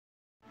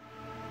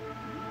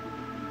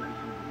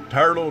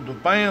Turtle the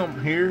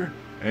Fam here,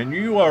 and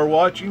you are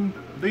watching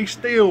The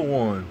Still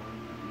One.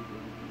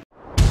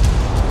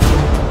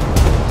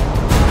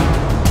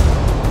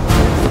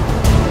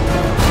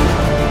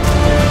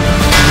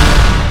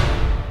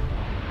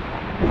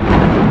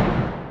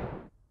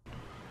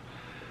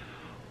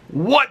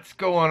 What's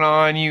going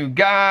on, you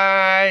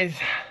guys?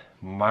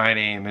 My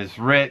name is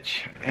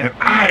Rich, and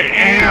I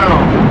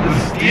am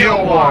the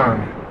Steel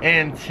One.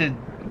 And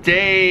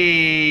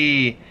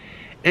today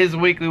is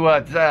Weekly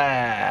What's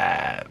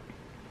Up.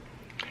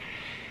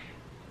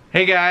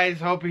 Hey guys,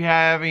 hope you're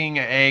having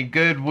a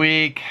good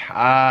week.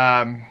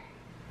 I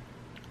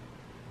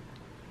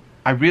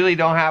really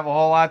don't have a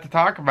whole lot to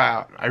talk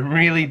about. I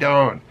really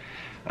don't.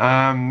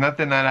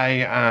 Nothing that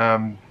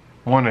I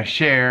want to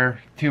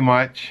share too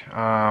much.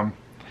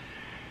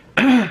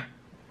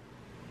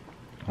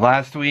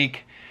 Last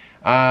week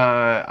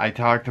I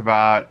talked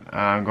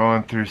about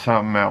going through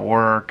something at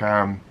work.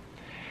 I'm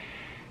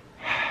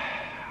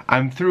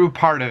through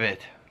part of it,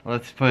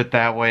 let's put it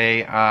that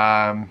way.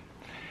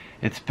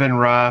 It's been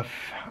rough.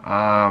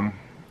 I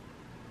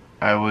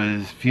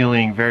was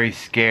feeling very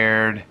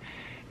scared,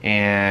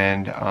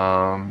 and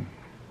I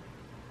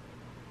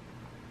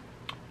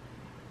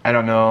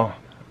don't know.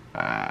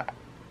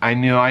 I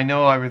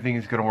know everything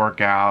is gonna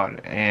work out,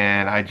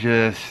 and I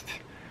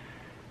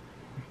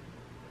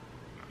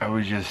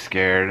was just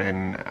scared.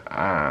 And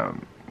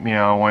you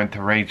know, I went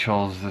to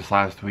Rachel's this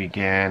last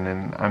weekend,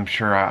 and I'm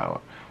sure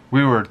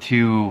we were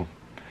two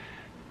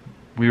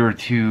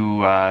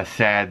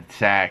sad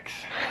sacks.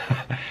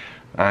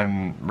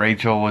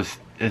 Rachel is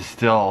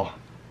still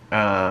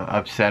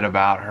upset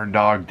about her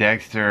dog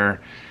Dexter,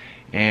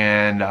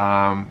 and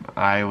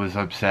I was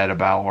upset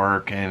about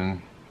work,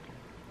 and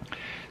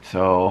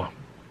so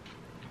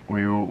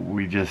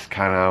we just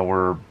kind of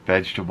were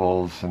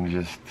vegetables and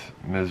just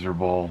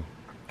miserable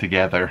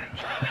together.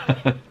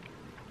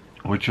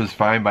 Which was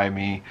fine by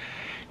me.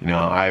 You know,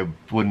 I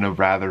wouldn't have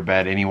rather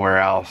bet anywhere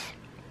else.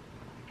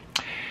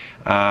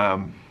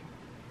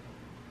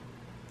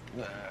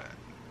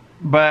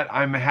 But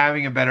I'm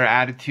having a better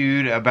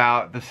attitude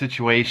about the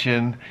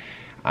situation.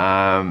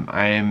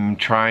 I'm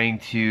trying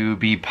to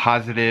be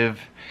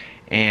positive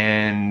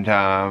and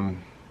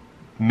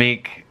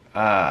make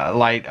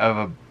light of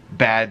a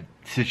bad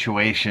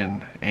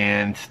situation,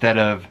 and instead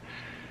of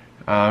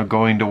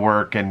going to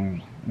work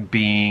and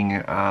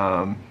being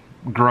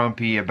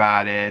grumpy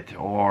about it,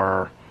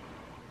 or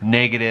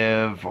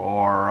negative,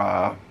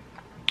 or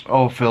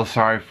oh, feel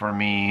sorry for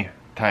me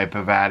type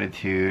of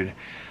attitude.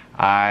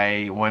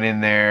 I went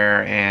in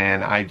there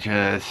and I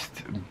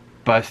just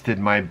busted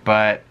my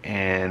butt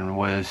and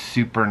was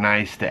super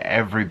nice to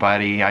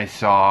everybody I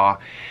saw.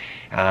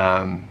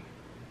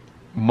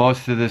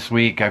 Most of this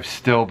week I've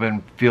still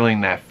been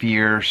feeling that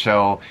fear,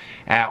 so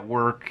at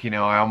work, you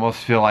know, I almost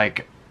feel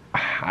like,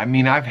 I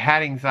mean, I've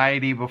had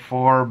anxiety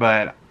before,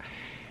 but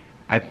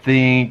I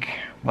think,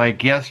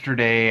 like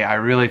yesterday, I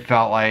really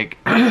felt like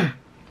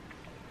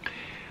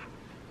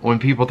when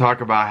people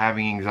talk about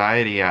having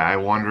anxiety, I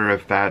wonder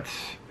if that's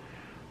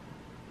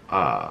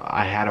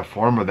I had a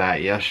form of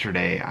that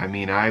yesterday. I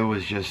mean, I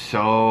was just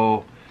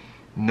so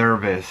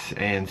nervous,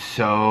 and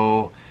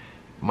so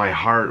my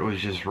heart was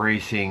just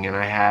racing, and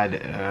I had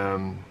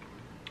a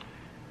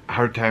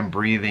hard time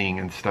breathing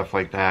and stuff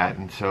like that.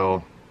 And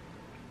so,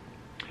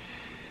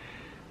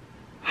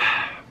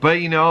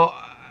 but you know,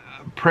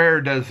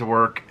 prayer does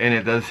work, and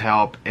it does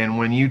help. And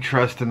when you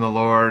trust in the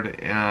Lord,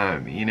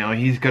 you know,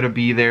 He's going to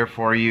be there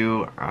for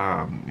you.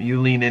 You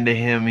lean into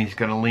Him, He's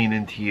going to lean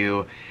into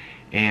you.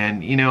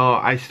 And, you know,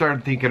 I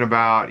started thinking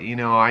about, you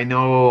know, I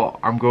know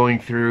I'm going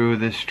through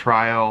this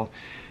trial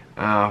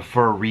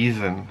for a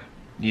reason,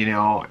 you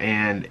know,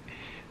 and,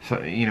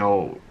 so, you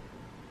know,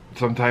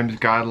 sometimes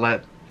God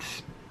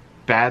lets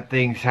bad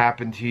things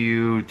happen to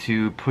you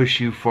to push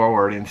you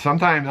forward. And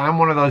sometimes I'm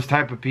one of those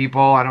type of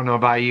people, I don't know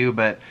about you,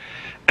 but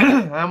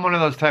I'm one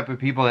of those type of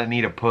people that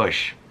need a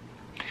push.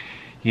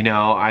 You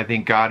know, I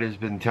think God has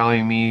been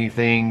telling me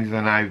things,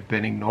 and I've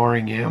been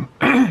ignoring Him.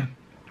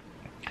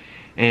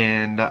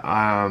 And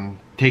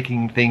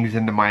taking things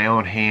into my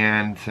own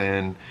hands,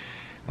 and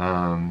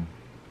I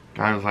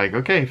was like,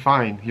 okay,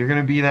 fine, you're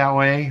gonna be that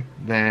way,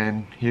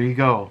 then here you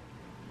go.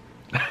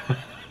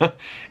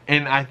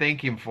 And I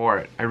thank Him for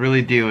it. I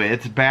really do.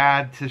 It's a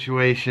bad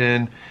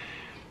situation,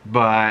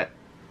 but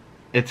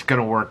it's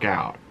gonna work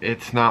out.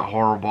 It's not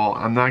horrible.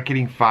 I'm not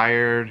getting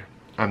fired,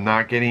 I'm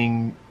not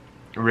getting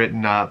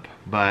written up,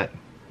 but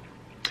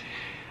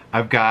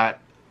I've got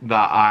the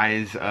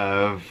eyes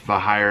of the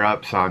higher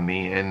ups on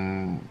me,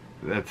 and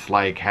it's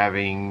like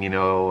having, you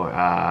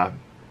know,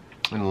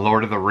 in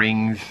Lord of the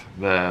Rings,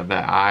 the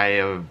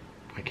eye of,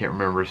 I can't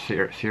remember,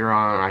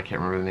 Sauron, I can't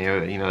remember the name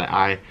of it, you know, the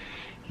eye.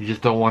 You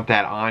just don't want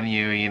that on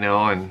you, you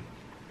know. And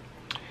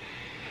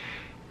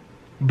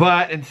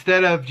but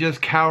instead of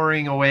just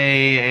cowering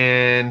away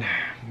and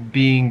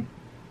being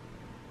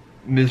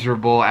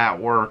miserable at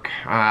work,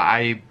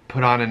 I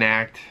put on an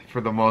act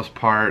for the most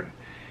part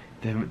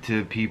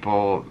to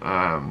people,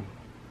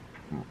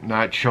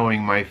 not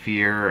showing my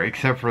fear,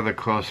 except for the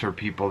closer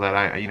people that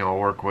I,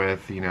 work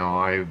with.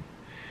 I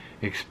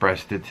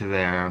expressed it to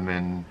them,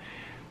 and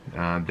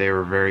they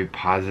were very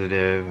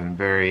positive and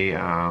very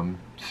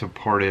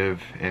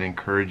supportive and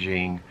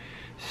encouraging.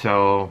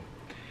 So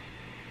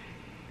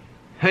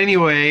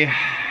anyway,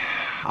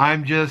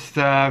 I'm just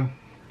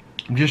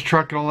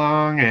trucking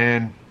along,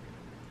 and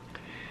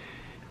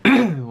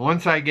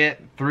once I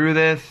get through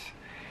this,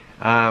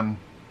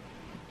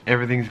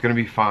 everything's gonna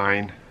be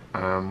fine.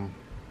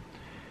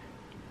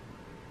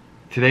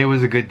 Today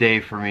was a good day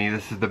for me.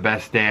 This is the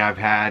best day I've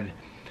had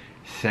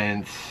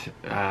since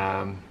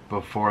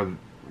before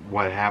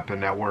what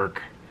happened at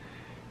work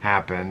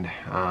happened.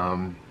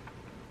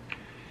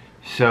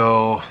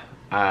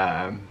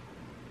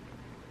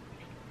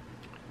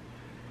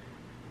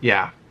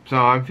 Yeah, so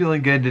I'm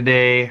feeling good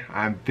today.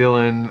 I'm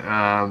feeling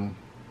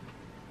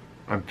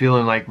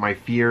like my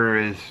fear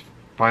is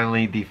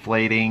finally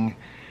deflating.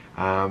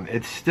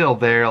 It's still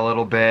there a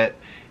little bit,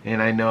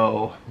 and I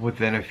know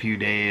within a few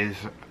days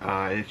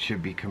it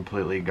should be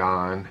completely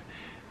gone.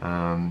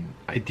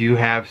 I do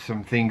have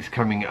some things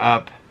coming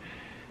up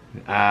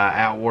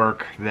at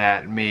work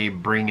that may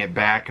bring it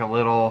back a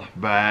little,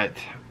 but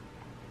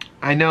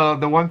I know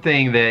the one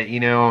thing that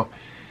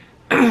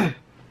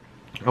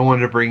I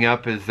wanted to bring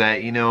up is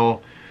that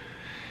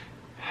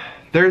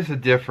there's a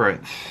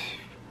difference,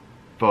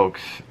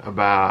 folks,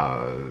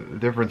 about the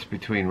difference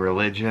between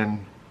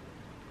religion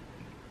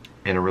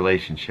and a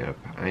relationship.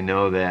 I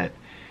know that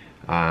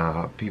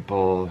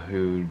people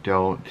who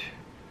don't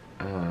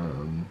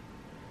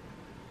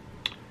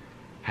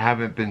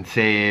haven't been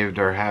saved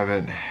or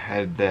haven't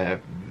had the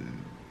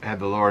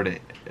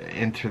Lord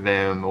enter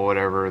them or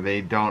whatever,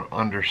 they don't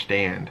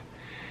understand.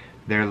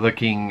 They're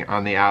looking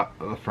on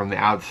from the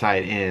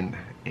outside in,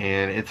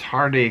 and it's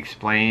hard to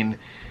explain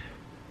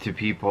to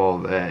people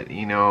that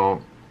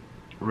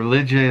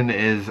religion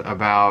is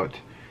about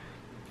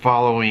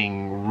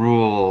following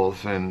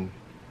rules and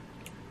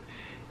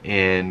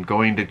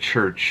going to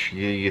church.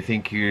 You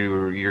think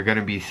you're going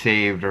to be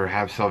saved or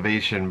have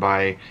salvation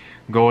by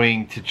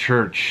going to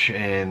church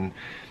and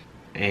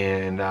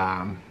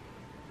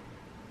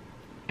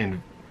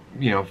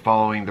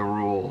following the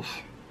rules.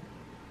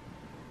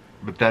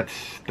 But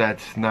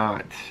that's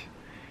not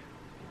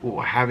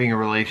having a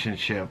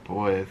relationship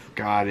with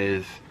God.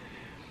 It's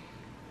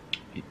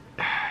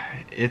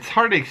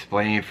hard to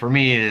explain. For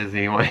me, it is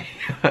anyway.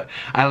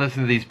 I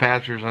listen to these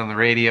pastors on the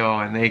radio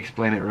and they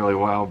explain it really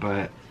well,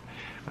 but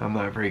I'm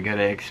not very good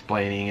at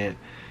explaining it.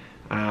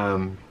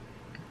 The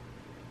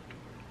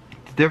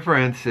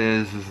difference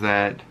is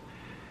that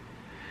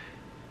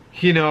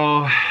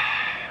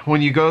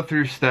when you go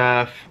through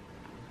stuff,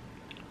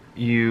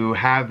 you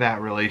have that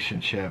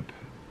relationship,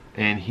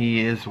 and He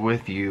is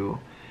with you.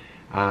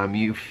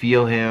 You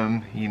feel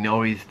Him,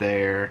 He's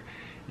there,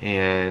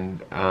 and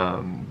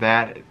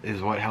that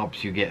is what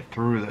helps you get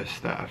through this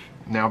stuff.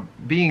 Now,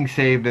 being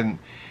saved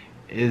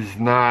is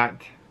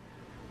not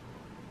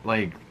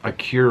like a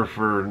cure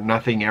for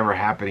nothing ever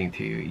happening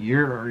to you.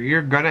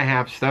 You're gonna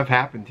have stuff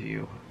happen to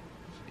you.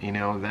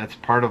 That's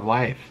part of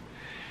life,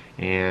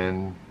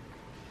 and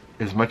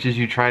as much as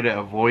you try to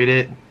avoid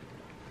it,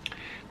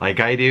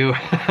 like I do,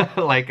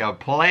 like a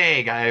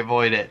plague, I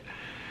avoid it.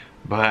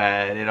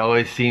 But it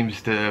always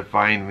seems to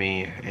find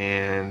me,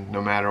 and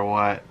no matter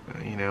what,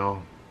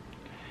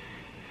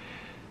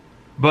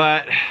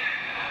 But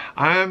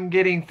I'm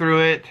getting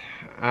through it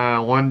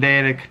one day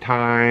at a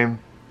time,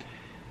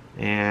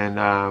 and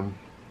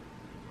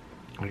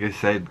like I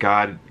said,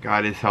 God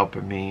is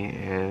helping me,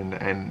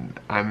 and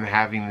I'm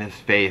having this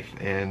faith.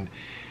 And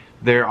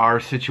there are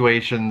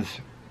situations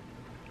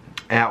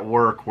at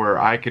work where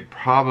I could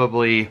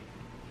probably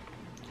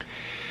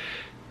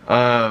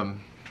put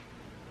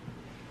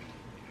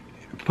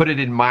it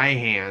in my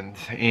hands,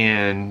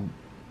 and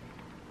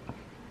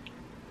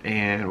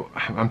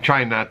I'm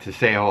trying not to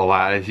say a whole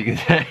lot, as you can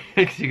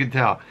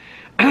tell.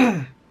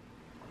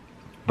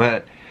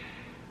 But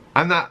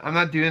I'm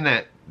not doing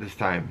that this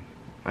time.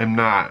 I'm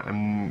not.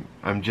 I'm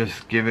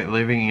just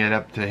living it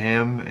up to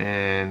Him,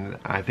 and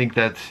I think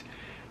that's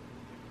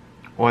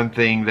one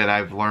thing that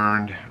I've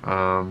learned.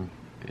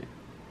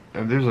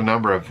 There's a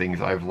number of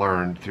things I've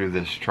learned through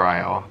this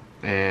trial,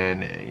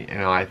 and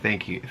I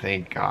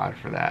thank God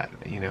for that.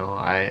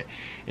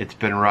 It's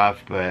been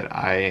rough, but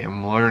I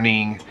am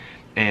learning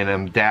and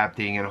I'm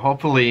adapting, and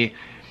hopefully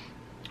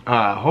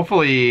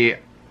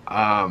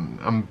I'm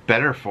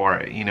better for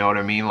it. You know what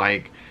I mean?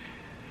 Like,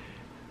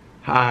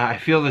 I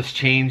feel this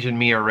change in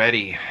me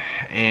already,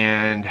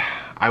 and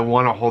I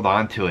want to hold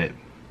on to it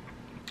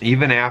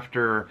even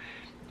after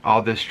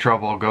all this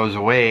trouble goes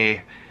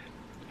away.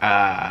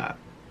 I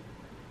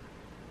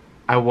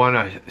want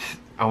to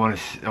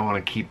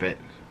keep it.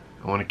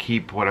 I want to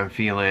keep what I'm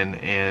feeling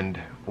and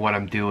what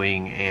I'm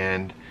doing,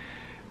 and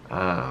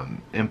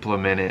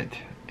implement it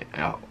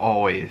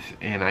always.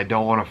 And I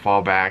don't want to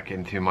fall back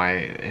into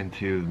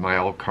my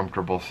old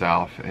comfortable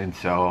self. And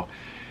so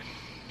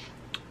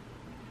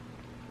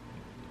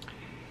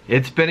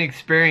it's been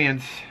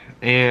experience,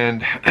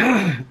 and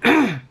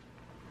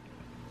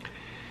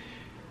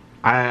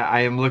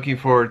I am looking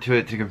forward to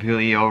it to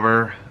completely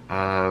over.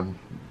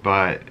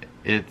 But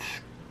it's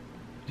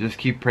just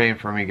keep praying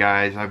for me,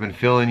 guys. I've been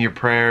feeling your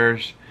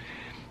prayers.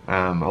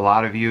 A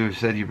lot of you have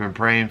said you've been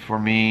praying for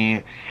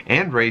me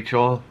and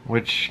Rachel,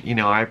 which, you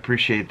know, I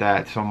appreciate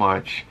that so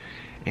much.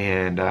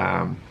 And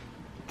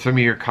some of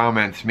your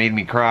comments made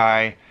me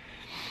cry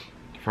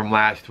from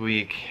last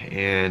week,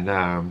 and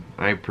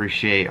I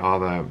appreciate all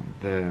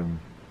the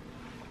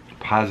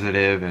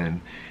positive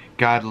and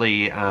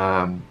godly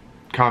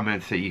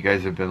comments that you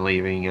guys have been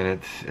leaving, and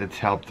it's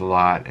helped a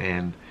lot.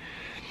 And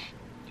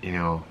you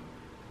know,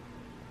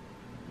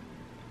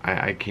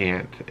 I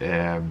can't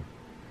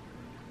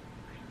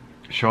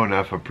show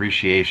enough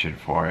appreciation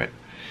for it.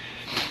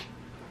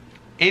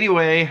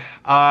 Anyway,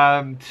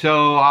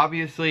 so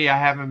obviously I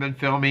haven't been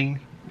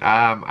filming.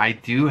 I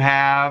do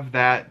have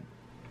that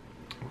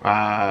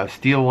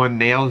Steel One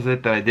Nails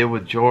It that I did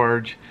with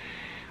George.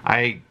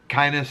 I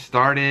kind of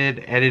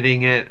started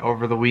editing it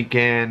over the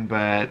weekend,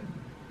 but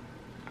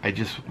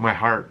my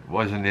heart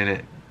wasn't in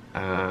it.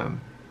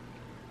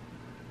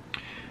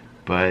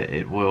 But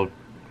it will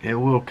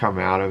come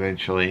out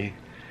eventually.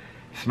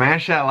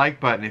 Smash that like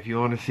button if you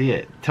want to see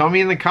it. Tell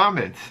me in the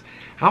comments,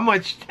 how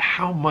much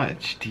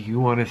do you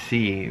want to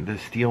see the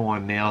Steel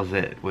One Nails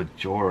It with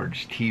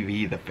George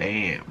TV the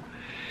Fam?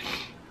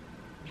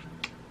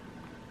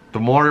 The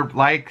more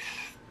likes,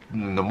 the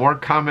more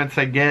comments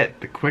I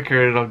get, the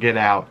quicker it'll get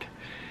out.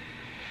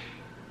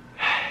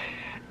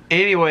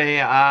 Anyway,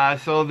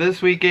 so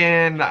this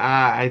weekend,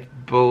 I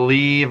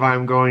believe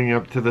I'm going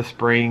up to the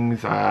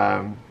Springs.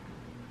 I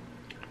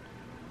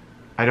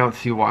don't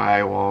see why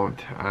I won't.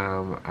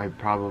 I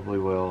probably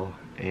will.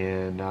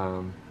 And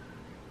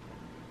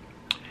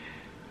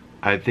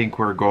I think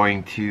we're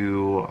going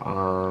to,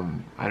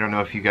 I don't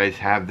know if you guys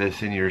have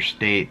this in your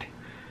state,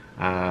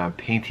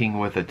 Painting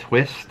with a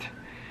Twist.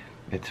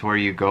 It's where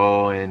you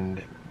go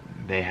and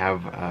they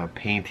have a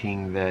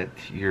painting that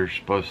you're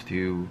supposed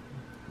to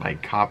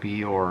like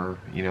copy, or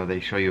you know, they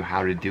show you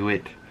how to do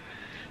it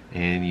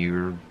and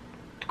you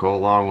go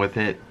along with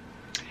it.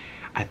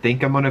 I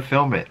think I'm gonna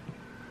film it.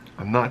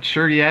 I'm not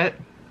sure yet.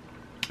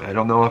 I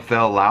don't know if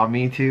they'll allow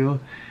me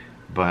to,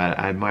 but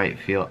I might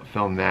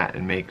film that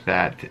and make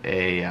that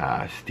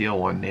a Steel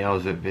One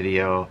Nails It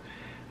video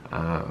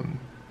for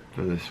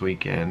this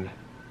weekend.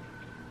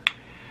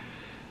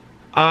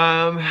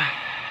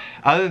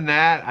 Other than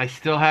that, I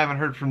still haven't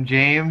heard from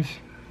James.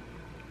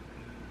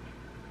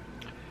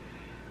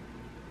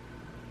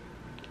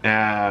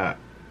 Yeah.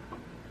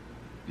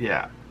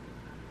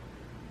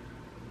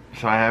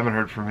 So I haven't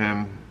heard from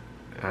him.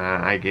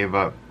 I gave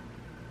up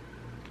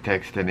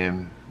texting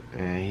him,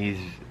 and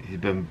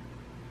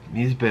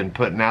he's been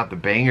putting out the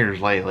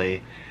bangers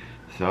lately.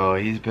 So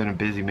he's been a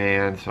busy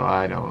man. So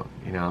I don't,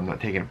 you know, I'm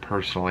not taking it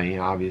personally,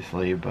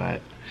 obviously,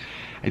 but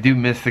I do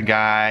miss the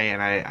guy,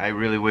 and I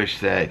really wish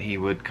that he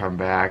would come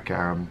back.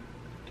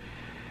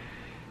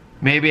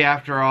 Maybe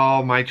after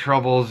all my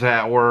troubles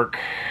at work,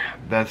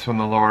 that's when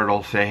the Lord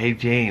will say, hey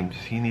James,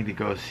 you need to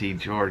go see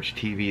George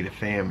TV the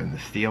Fam and the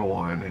Steel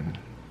One and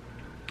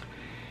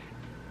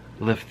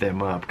lift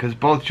them up. Because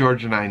both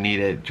George and I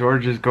need it.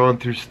 George is going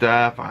through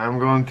stuff, I'm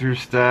going through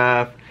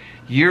stuff,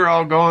 you're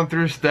all going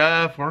through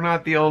stuff, we're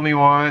not the only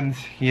ones,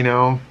 you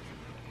know.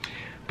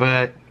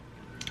 But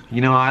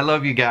you know, I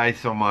love you guys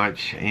so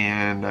much,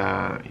 and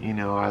you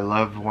know, I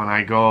love when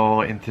I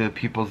go into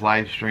people's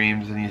live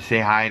streams and you say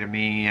hi to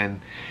me,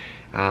 and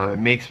it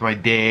makes my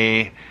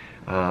day.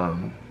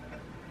 Yeah.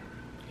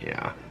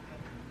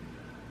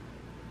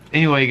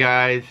 Anyway,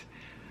 guys,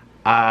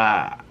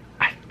 I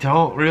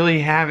don't really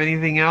have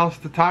anything else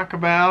to talk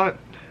about.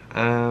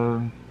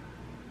 I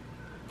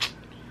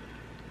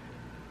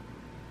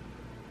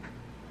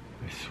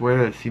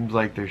swear it seems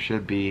like there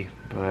should be,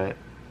 but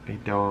they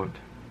don't.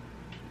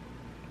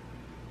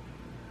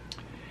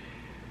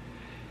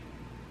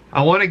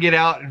 I want to get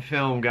out and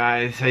film,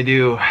 guys. I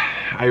do.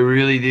 I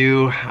really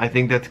do. I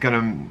think that's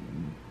gonna,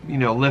 you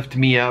know, lift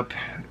me up.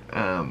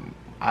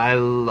 I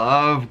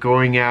love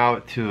going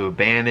out to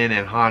abandoned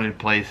and haunted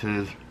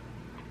places,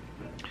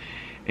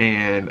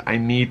 and I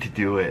need to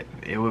do it.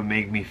 It would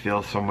make me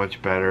feel so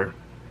much better.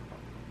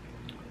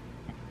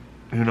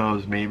 Who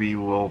knows, maybe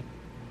we'll,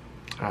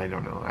 I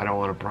don't know. I don't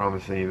want to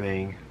promise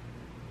anything.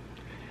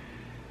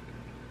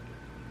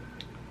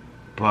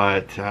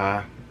 But,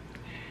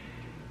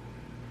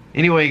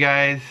 anyway,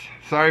 guys,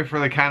 sorry for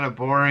the kind of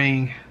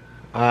boring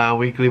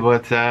weekly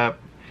what's up.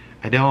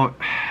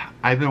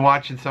 I've been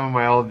watching some of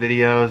my old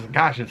videos.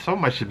 Gosh, and so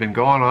much has been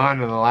going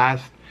on in the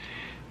last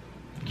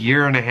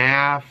year and a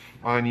half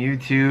on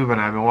YouTube,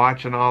 and I've been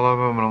watching all of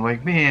them, and I'm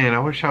like, man, I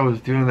wish I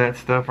was doing that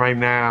stuff right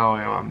now.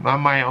 I'm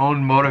on my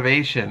own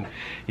motivation.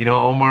 You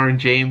know, Omar and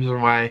James are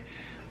my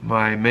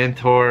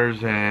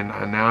mentors, and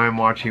now I'm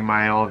watching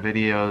my old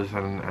videos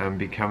and I'm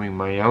becoming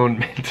my own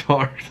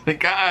mentors. Like,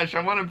 gosh,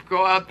 I want to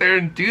go out there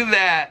and do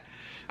that.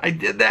 I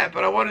did that,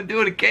 but I want to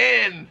do it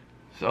again.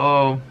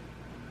 So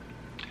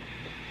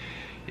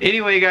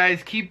anyway,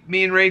 guys, keep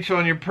me and Rachel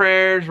in your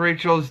prayers.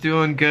 Rachel's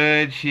doing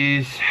good.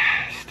 She's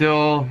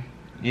still,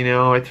 you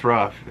know, it's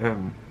rough.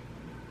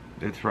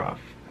 it's rough.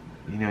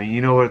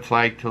 You know what it's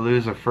like to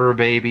lose a fur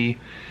baby.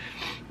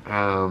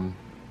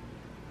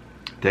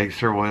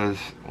 Dexter was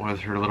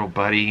her little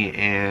buddy,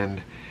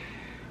 and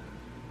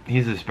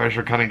he's a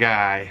special kind of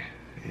guy,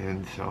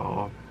 and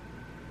so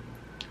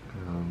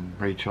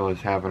Rachel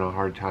is having a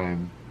hard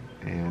time,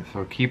 and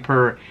so keep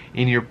her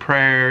in your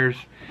prayers,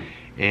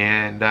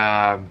 and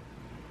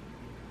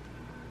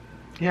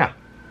yeah.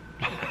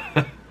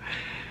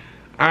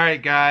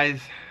 Alright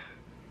guys,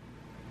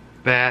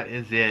 that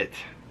is it.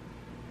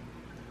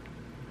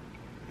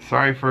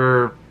 Sorry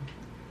for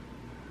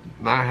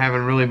not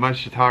having really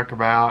much to talk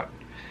about.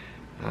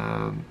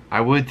 I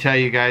would tell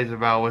you guys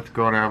about what's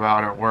going on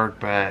about at work,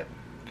 but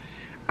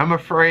I'm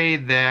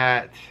afraid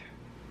that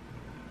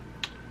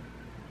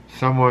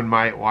someone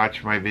might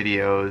watch my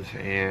videos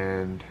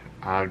and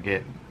I'll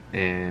get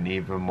in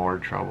even more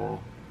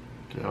trouble.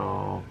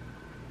 So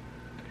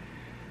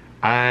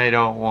I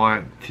don't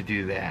want to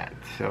do that.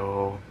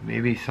 So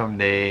maybe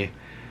someday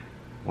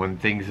when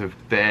things have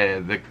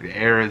the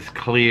air is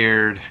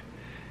cleared,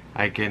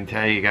 I can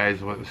tell you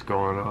guys what's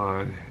going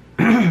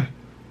on.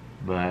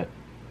 But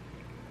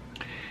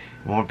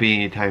it won't be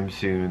anytime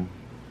soon.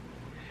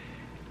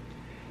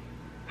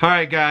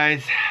 Alright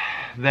guys,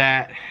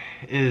 that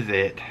is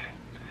it.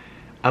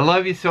 I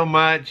love you so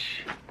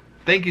much.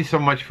 Thank you so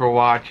much for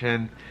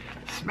watching.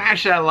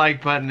 Smash that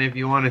like button if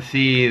you want to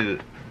see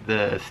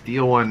the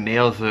Steel One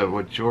nails it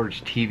with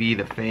George TV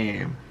the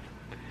Fame.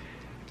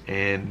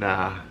 And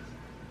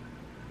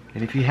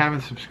if you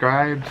haven't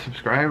subscribed,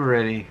 subscribe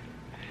already.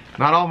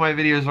 Not all my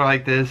videos are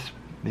like this.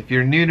 If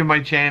you're new to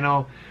my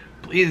channel,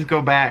 please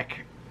go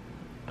back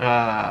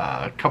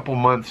a couple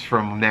months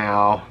from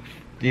now,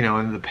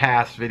 in the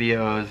past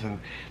videos, and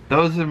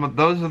those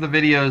are the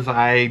videos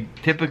I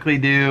typically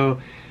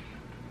do.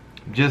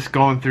 Just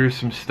going through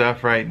some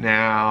stuff right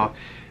now.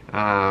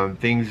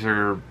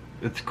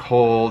 It's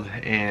cold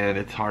and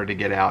it's hard to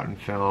get out and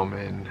film,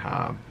 and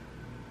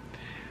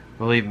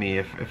believe me,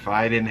 if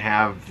I didn't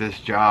have this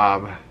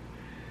job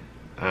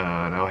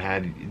and I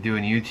had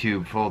doing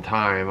YouTube full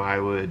time, I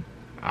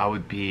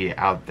would be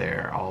out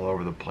there all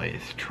over the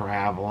place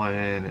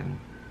traveling, and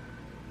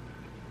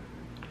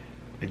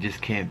I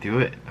just can't do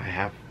it. I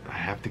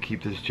have to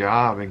keep this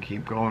job and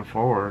keep going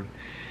forward.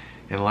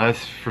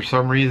 Unless for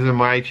some reason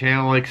my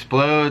channel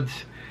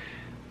explodes,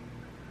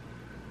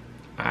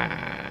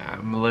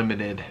 I'm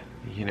limited,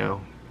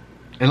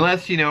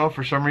 Unless,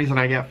 for some reason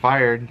I get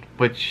fired,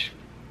 which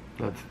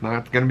that's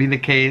not going to be the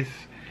case.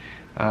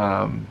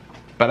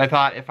 But I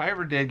thought if I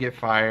ever did get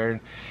fired,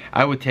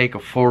 I would take a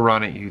full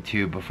run at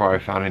YouTube before I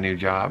found a new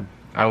job.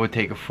 I would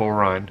take a full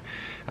run.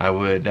 I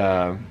would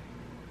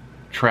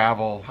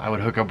travel. I would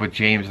hook up with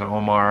James and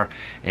Omar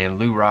and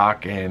Lou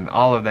Rock and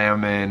all of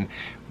them, and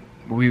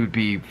we would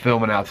be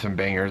filming out some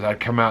bangers.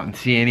 I'd come out and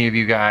see any of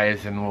you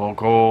guys, and we'll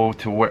go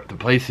to the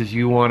places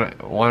you want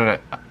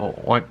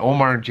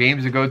Omar and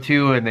James to go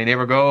to, and they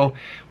never go.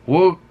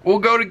 We'll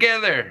go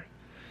together.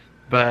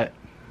 But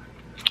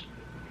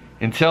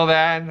until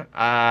then,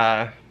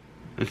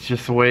 it's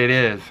just the way it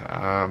is.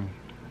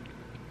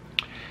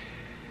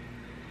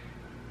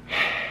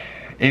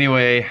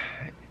 Anyway,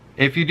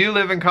 if you do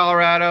live in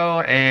Colorado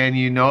and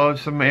you know of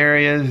some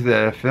areas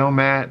to film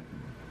at,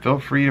 feel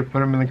free to put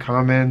them in the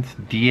comments.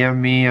 DM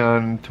me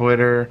on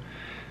Twitter.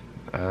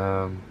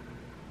 Yeah.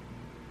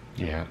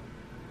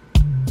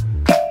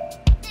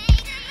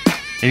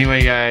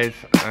 Anyway, guys,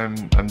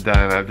 I'm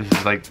done. This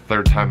is like the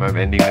third time I'm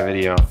ending the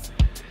video.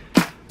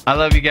 I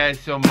love you guys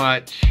so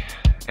much,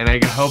 and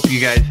I hope you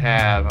guys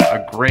have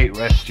a great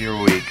rest of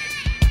your week,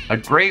 a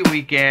great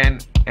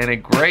weekend, and a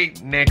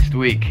great next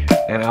week.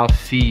 And I'll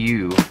see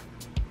you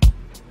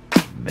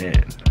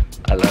then.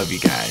 I love you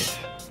guys.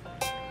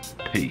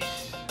 Peace.